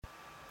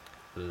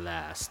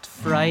Last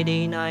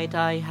Friday night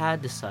I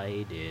had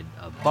decided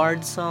a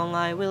bard song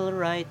I will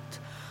write.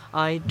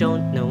 I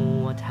don't know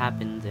what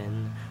happened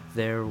then,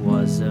 there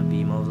was a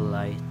beam of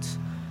light.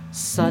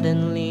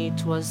 Suddenly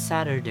 'twas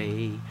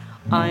Saturday,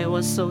 I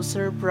was so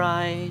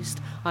surprised.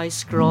 I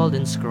scrolled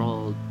and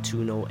scrolled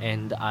to no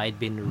end, I'd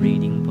been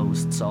reading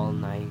posts all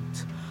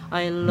night.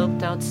 I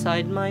looked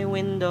outside my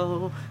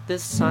window, the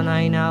sun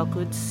I now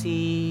could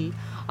see.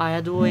 I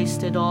had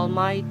wasted all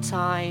my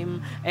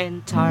time,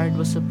 and tired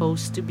was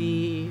supposed to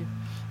be.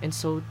 And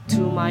so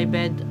to my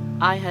bed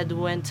I had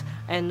went,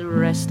 and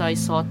rest I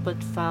sought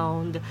but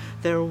found.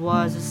 There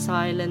was a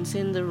silence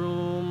in the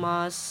room,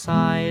 a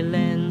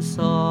silence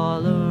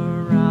all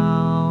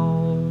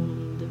around.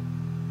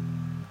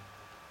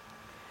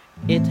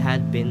 It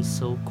had been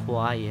so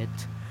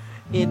quiet,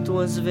 it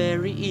was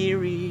very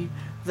eerie.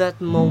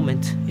 That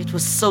moment, it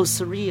was so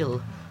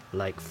surreal,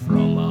 like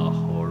from a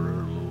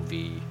horror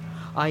movie.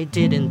 I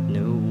didn't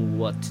know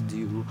what to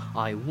do,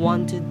 I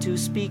wanted to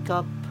speak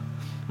up,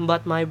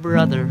 but my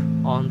brother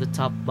on the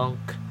top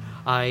bunk,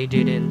 I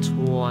didn't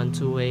want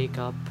to wake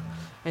up.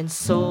 And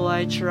so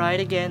I tried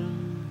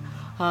again.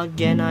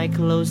 Again I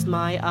closed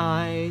my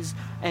eyes,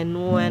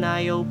 and when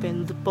I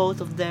opened,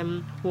 both of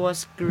them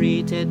was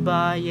greeted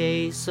by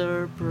a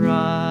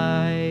surprise.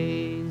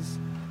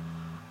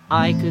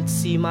 I could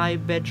see my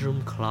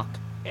bedroom clock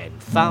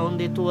and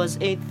found it was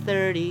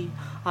 8:30.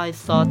 I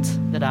thought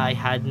that I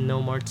had no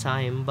more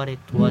time, but it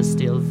was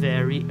still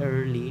very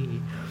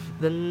early.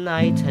 The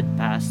night had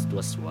passed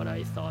was what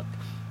I thought.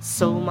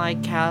 So my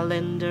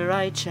calendar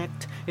I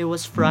checked. It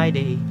was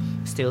Friday,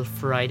 still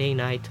Friday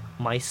night.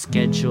 My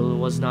schedule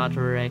was not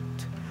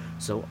wrecked.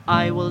 So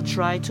I will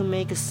try to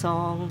make a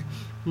song,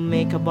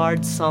 make a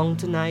bard song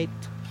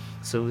tonight,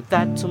 so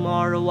that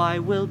tomorrow I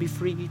will be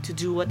free to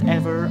do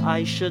whatever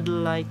I should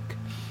like.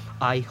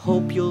 I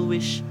hope you'll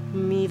wish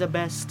me the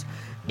best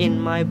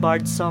in my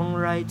bard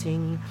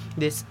songwriting.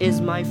 This is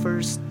my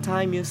first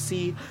time, you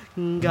see.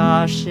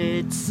 Gosh,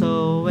 it's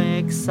so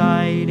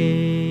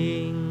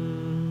exciting.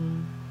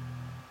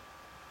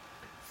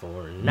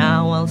 For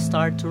now I'll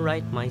start to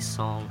write my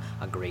song.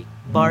 A great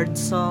bard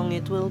song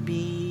it will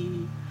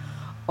be.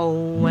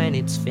 Oh, when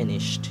it's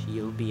finished,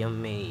 you'll be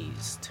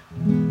amazed.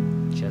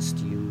 Just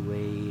you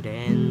wait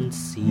and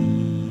see.